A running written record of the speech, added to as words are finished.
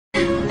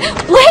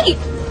Wait!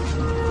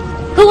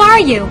 Who are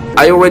you?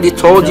 I already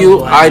told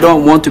you I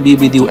don't want to be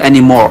with you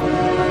anymore.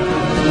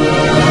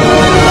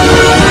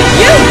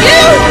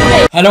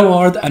 Hello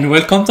world and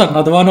welcome to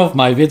another one of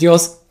my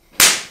videos.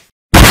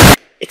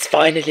 It's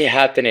finally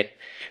happening.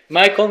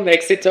 Michael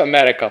makes it to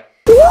America.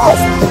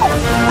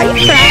 Are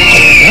you crying?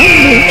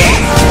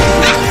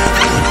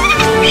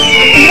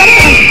 You gotta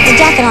put the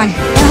jacket on.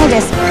 Now hold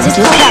this. Just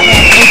hold it out there.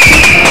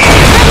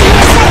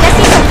 Let's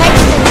see some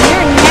papers in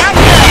here and now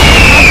you're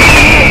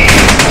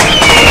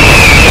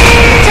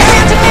turn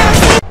around, turn around.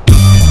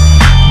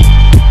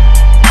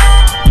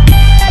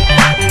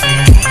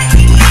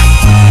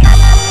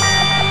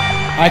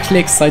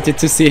 Actually excited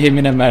to see him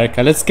in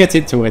America. Let's get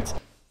into it.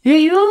 Yeah,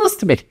 you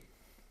almost made.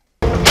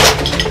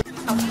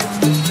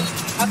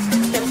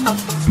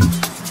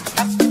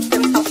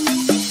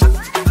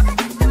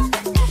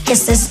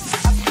 Kiss this.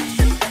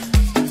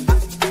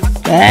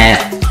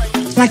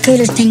 My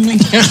cooter's tingling.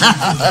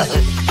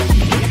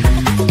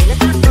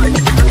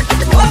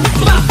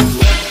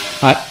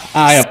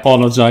 I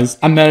apologize.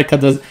 America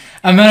does.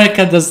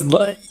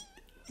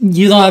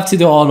 You don't have to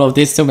do all of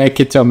this to make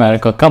it to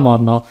America. Come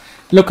on now.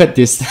 Look at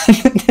this.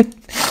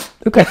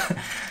 Look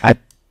at.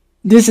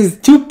 This is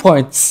 2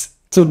 points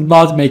to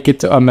not make it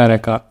to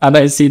America, and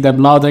I see them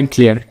loud and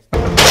clear.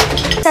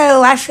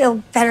 So I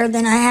feel better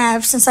than I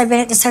have since I've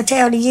been at this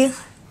hotel. Do you?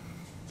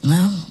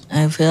 Well,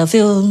 I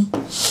feel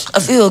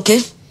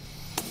okay.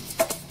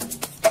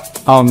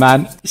 Oh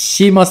man,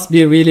 she must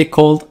be really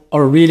cold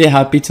or really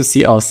happy to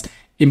see us.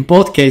 In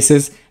both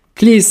cases,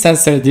 please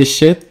censor this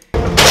shit.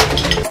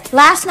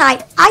 Last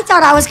night, I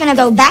thought I was going to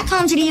go back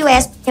home to the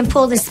U.S. and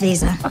pull this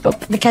visa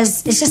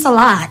because it's just a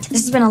lot.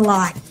 This has been a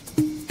lot.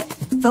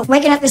 But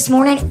waking up this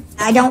morning,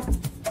 I don't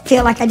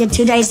feel like I did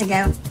 2 days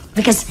ago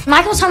because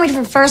Michael told me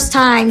for the first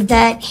time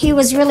that he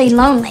was really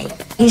lonely.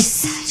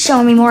 He's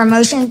showing me more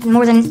emotion,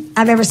 more than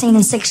I've ever seen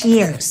in 6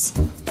 years.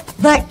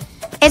 But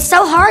it's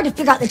so hard to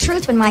figure out the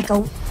truth with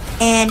Michael.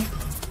 And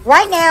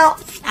right now,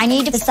 I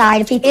need to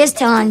decide if he is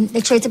telling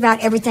the truth about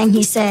everything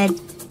he said.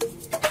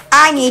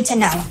 I need to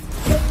know.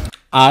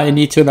 I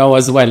need to know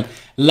as well.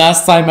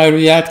 Last time I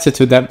reacted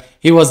to them,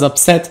 he was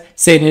upset,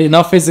 saying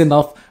enough is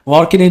enough,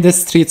 walking in the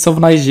streets of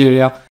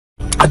Nigeria.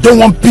 I don't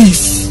want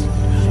peace.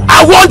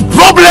 I want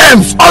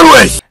problems,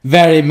 always.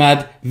 Very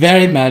mad,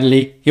 very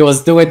madly, he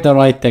was doing the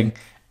right thing.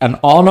 And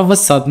all of a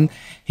sudden,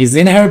 he's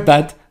in her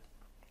bed,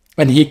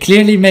 and he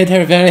clearly made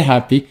her very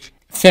happy,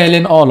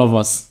 failing all of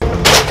us.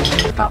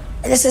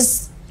 This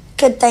is a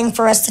good thing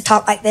for us to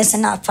talk like this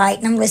and not fight.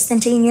 And I'm listening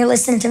to you and you're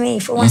listening to me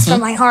for once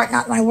from my heart,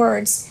 not my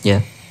words.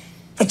 Yeah.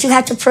 But you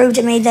have to prove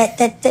to me that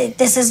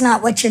this is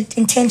not what your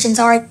intentions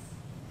are.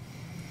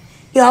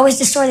 You always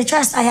destroy the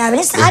trust I have.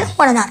 And I don't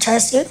want to not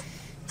trust you.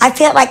 I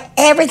feel like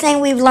everything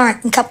we've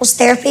learned in couples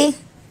therapy,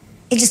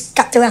 it just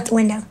got thrown out the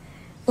window.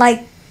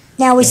 Like,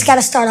 now we just got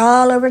to start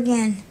all over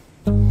again.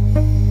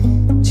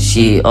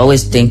 She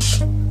always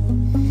thinks,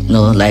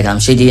 like I'm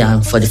shady,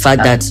 and for the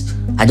fact that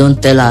I don't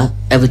tell her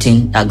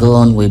everything that go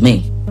on with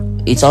me.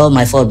 It's all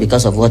my fault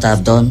because of what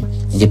I've done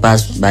in the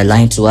past by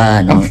lying to her,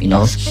 and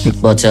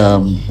But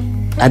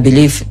I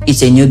believe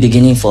it's a new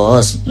beginning for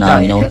us now,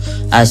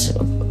 as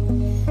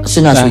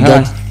soon as we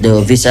get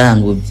the visa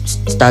and we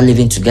start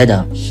living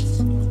together.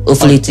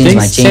 Hopefully things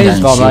might change.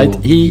 Changed, all right.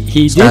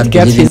 He did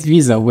get his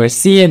visa. We're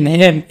seeing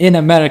him in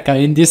America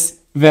in this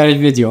very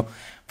video.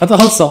 But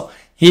also,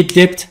 he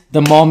dipped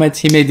the moment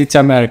he made it to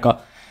America.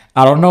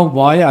 I don't know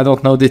why, I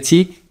don't know the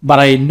tea, but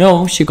I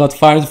know she got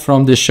fired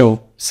from the show.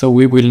 So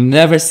we will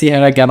never see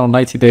her again on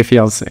 90 Day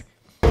Fiancé.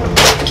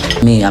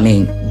 I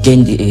mean,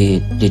 gain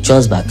the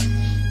trust back.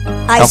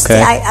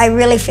 I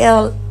really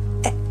feel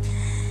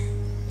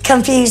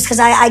confused because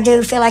I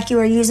do feel like you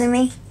were using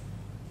me.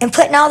 And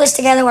putting all this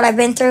together, what I've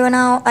been through and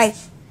all, like...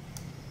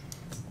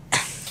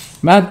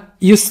 Man,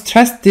 you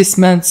stressed this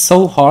man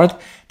so hard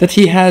that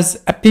he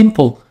has a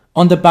pimple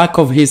on the back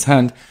of his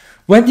hand.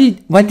 When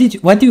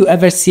do you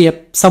ever see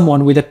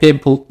someone with a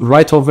pimple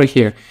right over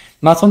here?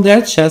 Not on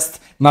their chest,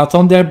 not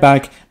on their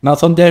back,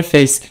 not on their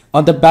face,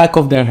 on the back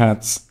of their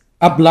hands.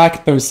 A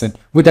black person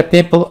with a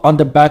pimple on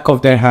the back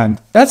of their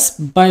hand. That's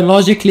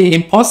biologically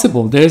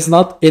impossible. There is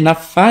not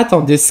enough fat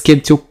on this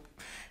skin to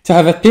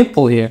have a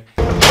pimple here.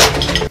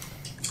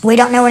 We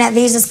don't know when that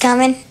visa's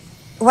coming.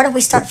 What if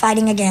we start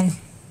fighting again?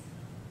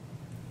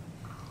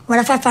 What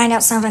if I find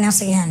out something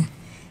else again?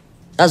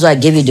 That's why I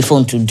gave you the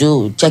phone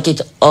to check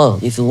it all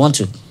if you want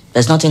to.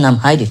 There's nothing I'm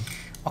hiding.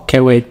 Okay,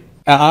 wait.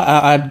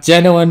 A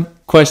genuine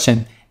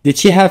question. Did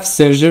she have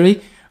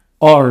surgery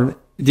or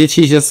did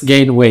she just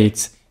gain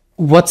weight?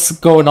 What's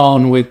going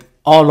on with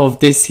all of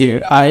this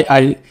here?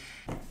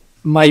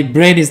 My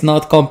brain is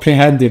not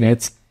comprehending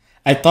it.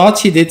 I thought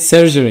she did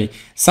surgery.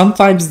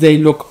 Sometimes they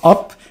look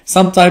up,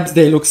 sometimes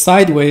they look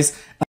sideways.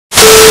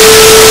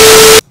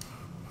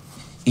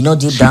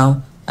 Deep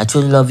down, I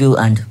truly love you,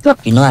 and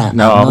I'm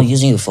not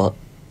using you for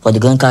the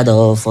green card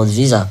or for the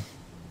visa.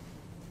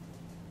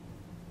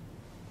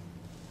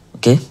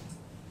 Okay?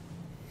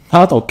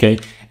 Not okay.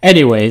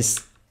 Anyways,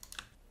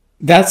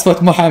 that's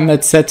what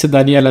Mohammed said to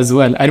Danielle as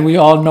well, and we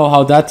all know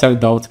how that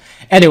turned out.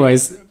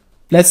 Anyways,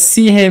 Let's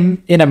see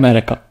him in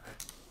America.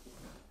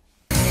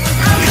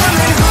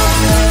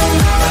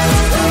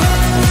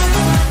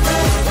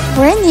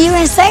 We're in the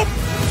USA.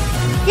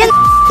 You're in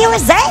the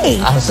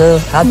USA. I'm so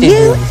happy.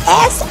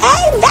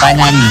 USA,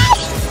 Finally.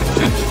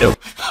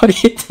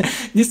 Wait,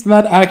 this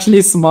man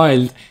actually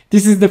smiled.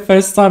 This is the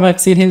first time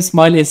I've seen him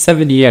smile in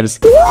 7 years.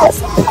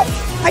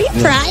 Are you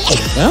crying?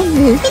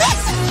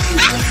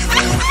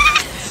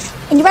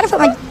 And you better put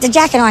the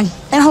jacket on.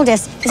 Let me hold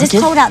this, because it's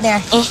cold out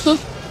there.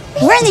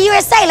 We're in the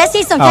USA. Let's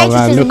see some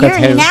pictures. Look at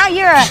him. Now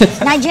you're a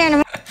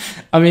Nigerian.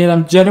 I mean,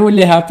 I'm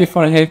genuinely happy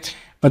for him,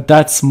 but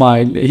that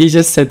smile, he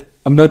just said,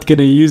 I'm not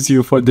gonna use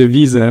you for the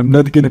visa. I'm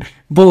not gonna...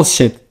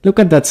 Bullshit. Look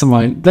at that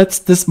smile. That's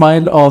the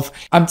smile of,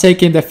 I'm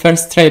taking the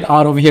first train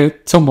out of here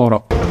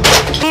tomorrow.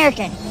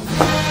 American.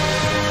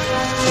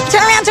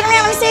 Turn around,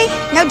 let me see.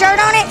 No dirt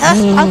on it?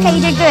 Okay,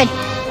 you did good.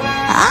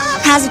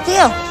 How's it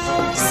feel?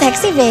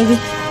 Sexy, baby.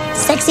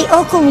 Sexy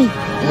Okumi.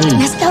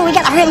 Let's go. We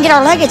gotta hurry and get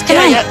our luggage. Come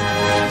on.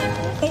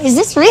 Yeah. Is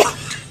this real?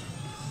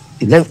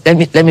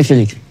 Let me feel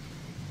it.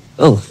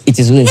 Oh, it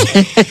is real.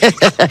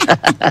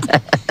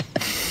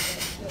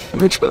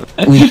 Which one?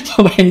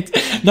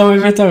 Wait, no,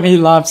 every time he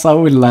laughs, I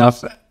will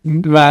laugh.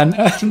 Man,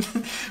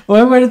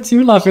 why weren't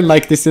you laughing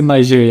like this in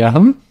Nigeria,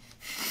 huh?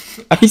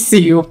 I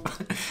see you,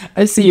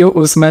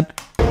 Usman.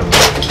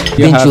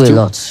 Been through a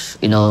lot,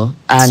 you know,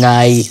 and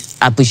I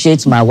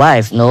appreciate my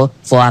wife, you know,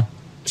 for her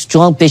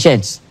strong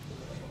patience.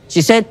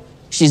 She said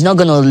she's not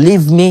gonna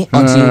leave me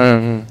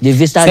until the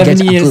visa gets approved.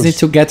 7 years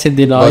to get it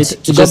denied,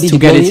 just to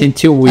get it in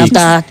 2 weeks.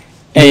 After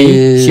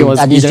she was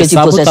either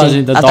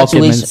sabotaging the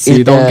documents so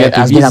you don't get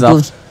the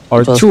visa,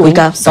 or 2,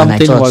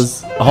 something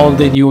was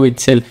holding you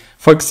until,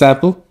 for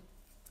example,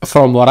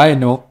 from what I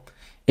know,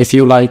 if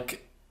you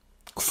like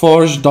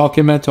forge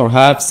document or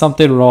have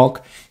something wrong,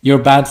 you're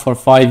banned for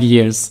 5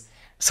 years.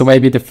 So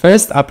maybe the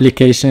first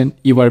application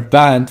you were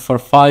banned for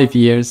 5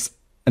 years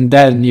and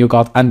then you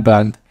got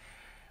unbanned.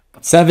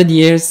 But 7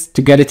 years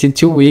to get it in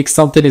 2 weeks,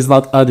 something is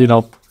not adding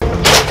up.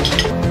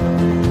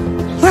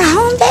 We're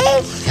home,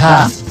 babe.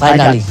 Yeah,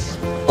 finally.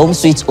 Home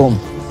sweet home.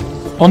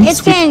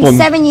 It's been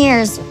 7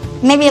 years,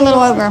 maybe a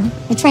little over,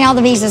 between all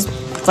the visas.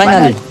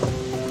 Finally.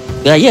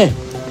 Yeah, yeah.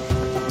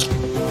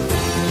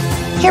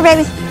 Here,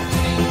 baby.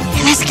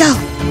 Let's go.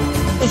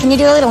 Hey, can you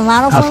do a little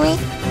model for me?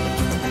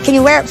 Can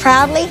you wear it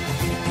proudly?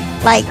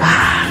 Like,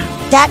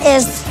 that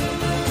is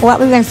what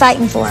we've been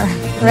fighting for,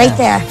 right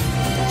there.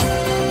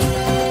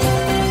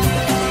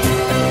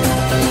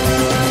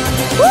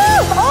 Woo!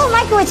 Oh,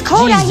 Michael, it's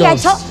cold out here.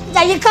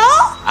 Are you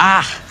cold?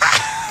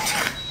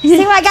 See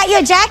when I got you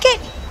a jacket?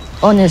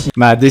 Honestly.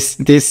 Man,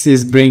 this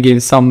is bringing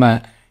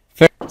some...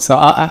 so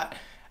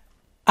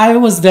I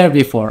was there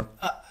before.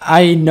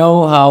 I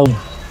know how...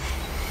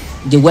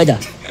 The weather.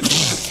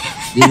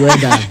 The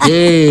weather.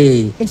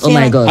 Hey. Oh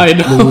my God. I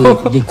know.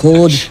 The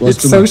cold was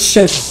it's so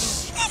shit.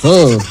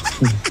 Oh.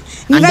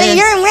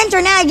 You're in winter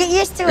now. Get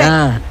used to it.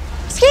 Yeah.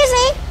 Excuse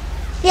me.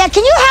 Yeah,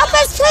 can you help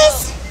us,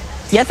 please?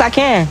 Yes, I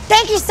can.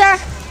 Thank you, sir.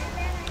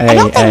 I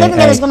don't think living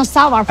there is going to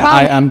solve our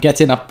problem. I'm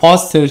getting a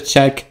posture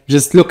check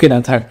just looking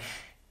at her.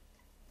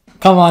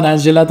 Come on,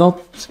 Angela. Don't...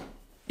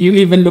 You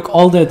even look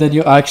older than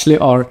you actually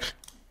are.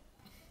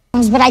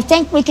 But I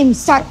think we can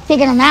start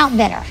figuring them out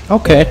better.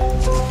 Okay.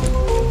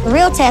 The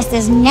real test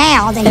is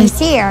now that he's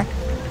here,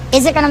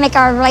 is it going to make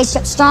our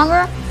relationship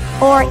stronger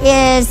or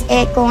is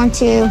it going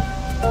to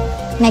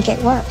make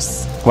it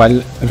worse?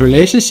 Well, a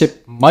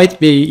relationship might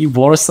be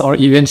worse or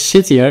even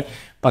shittier,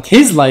 but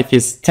his life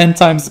is 10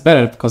 times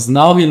better because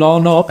now he no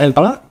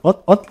longer...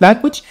 What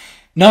language?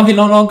 Now he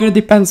no longer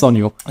depends on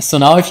you. So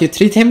now if you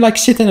treat him like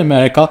shit in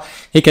America,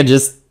 he can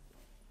just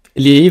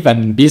leave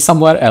and be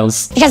somewhere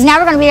else. Because now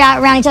we're going to be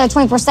around each other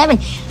 24/7.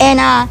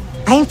 And I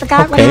ain't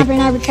forgot what happened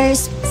in Ivory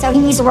Coast. So he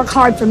needs to work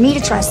hard for me to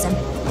trust him.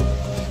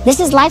 This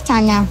is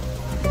lifetime now.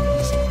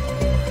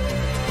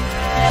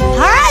 All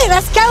right,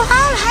 let's go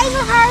home,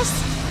 Hazelhurst.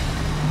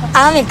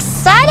 I'm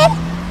excited.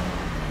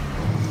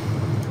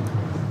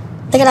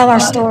 Look at all our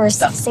stores.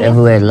 See?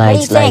 Everywhere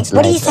lights, lights.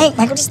 What do you think,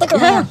 Michael? Just look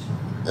around.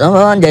 Number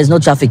one, there's no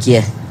traffic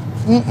here.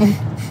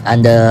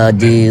 And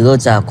the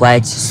roads are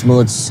quite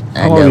smooth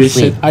and Holy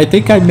free. shit. I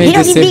think I made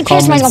the same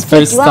comments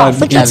first time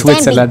in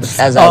Switzerland.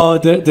 Oh,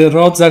 the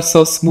roads are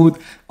so smooth.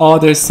 Oh,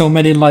 there's so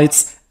many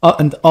lights.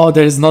 And oh,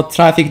 there's no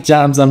traffic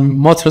jams and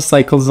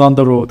motorcycles on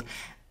the road.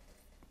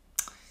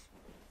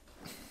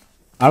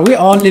 Are we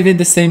all living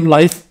the same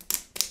life?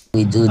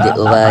 We do the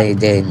over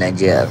there in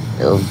Nigeria.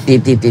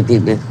 Beep, beep, beep,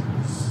 beep, beep.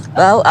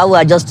 Well, I will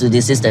adjust to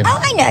the system. Oh,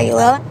 I know you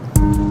will.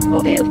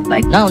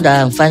 Like now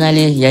that I'm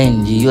finally here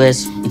in the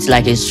US, it's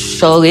like a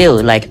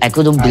surreal. Like I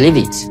couldn't believe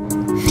it.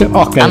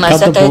 Okay, cut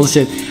the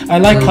bullshit. I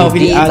like how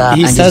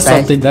he says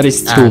something that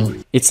is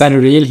true. It's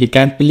unreal. He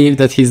can't believe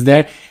that he's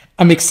there.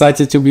 I'm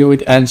excited to be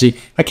with Angie.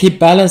 Like he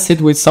balanced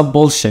it with some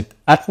bullshit.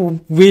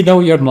 We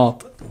know you're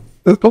not.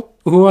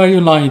 Who are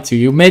you lying to?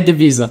 You made the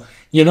visa.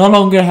 You no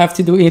longer have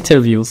to do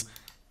interviews.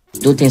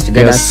 Do things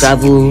together,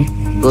 travel,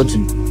 go to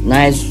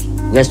nice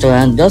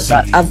restaurant, just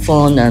have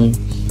fun and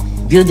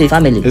build a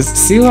family.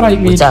 See what I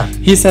mean? What's up?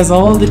 He says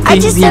all the I'm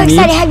things just he so means,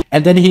 excited.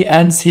 and then he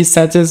ends his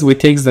sentence with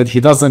things that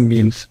he doesn't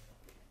mean.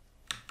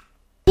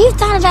 You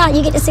thought about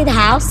you get to see the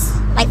house,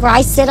 like where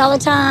I sit all the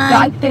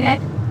time.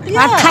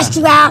 I've cussed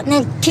you out in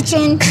the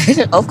kitchen.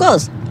 Of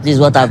course. This is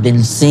what I've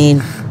been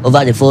seeing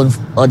over the phone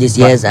all these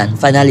years, and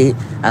finally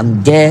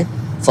I'm there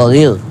for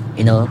real,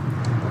 you know.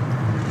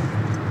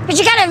 But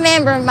you gotta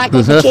remember,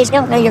 Michael, the kids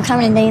don't know you're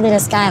coming to Daily to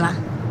Skyla.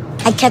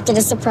 I kept it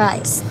a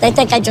surprise. They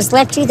think I just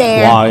left you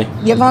there. Why?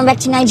 You're going back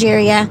to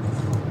Nigeria,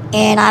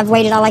 and I've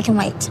waited all I can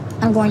wait.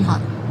 I'm going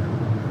home.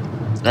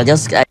 That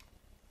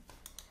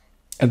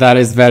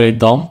is very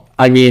dumb.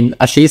 I mean,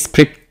 she's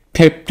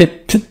prepared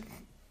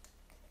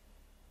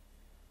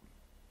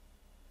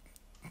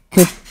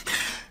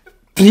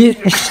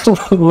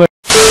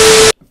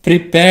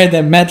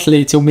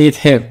mentally to meet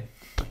him.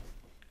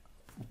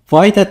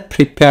 Why that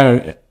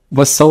prepare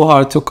was so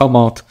hard to come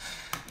out?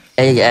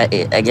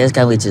 I just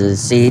can't wait to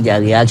see their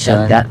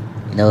reaction.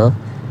 You know,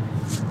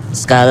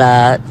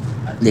 Scala,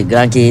 the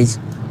grandkids.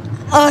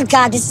 Oh,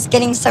 God, this is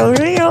getting so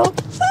real.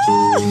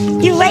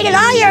 You waited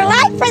all your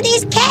life for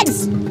these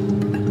kids.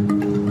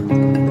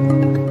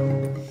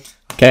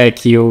 Okay,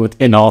 cute,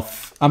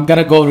 enough. I'm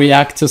gonna go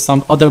react to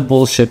some other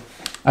bullshit.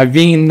 I've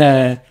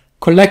been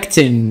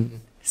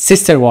collecting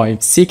sister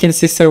wives, seeking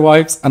sister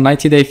wives, and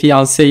 90 Day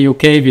Fiancé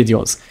UK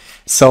videos.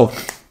 So,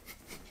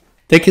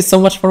 thank you so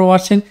much for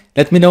watching.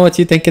 Let me know what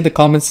you think in the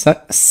comments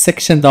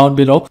section down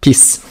below.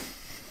 Peace.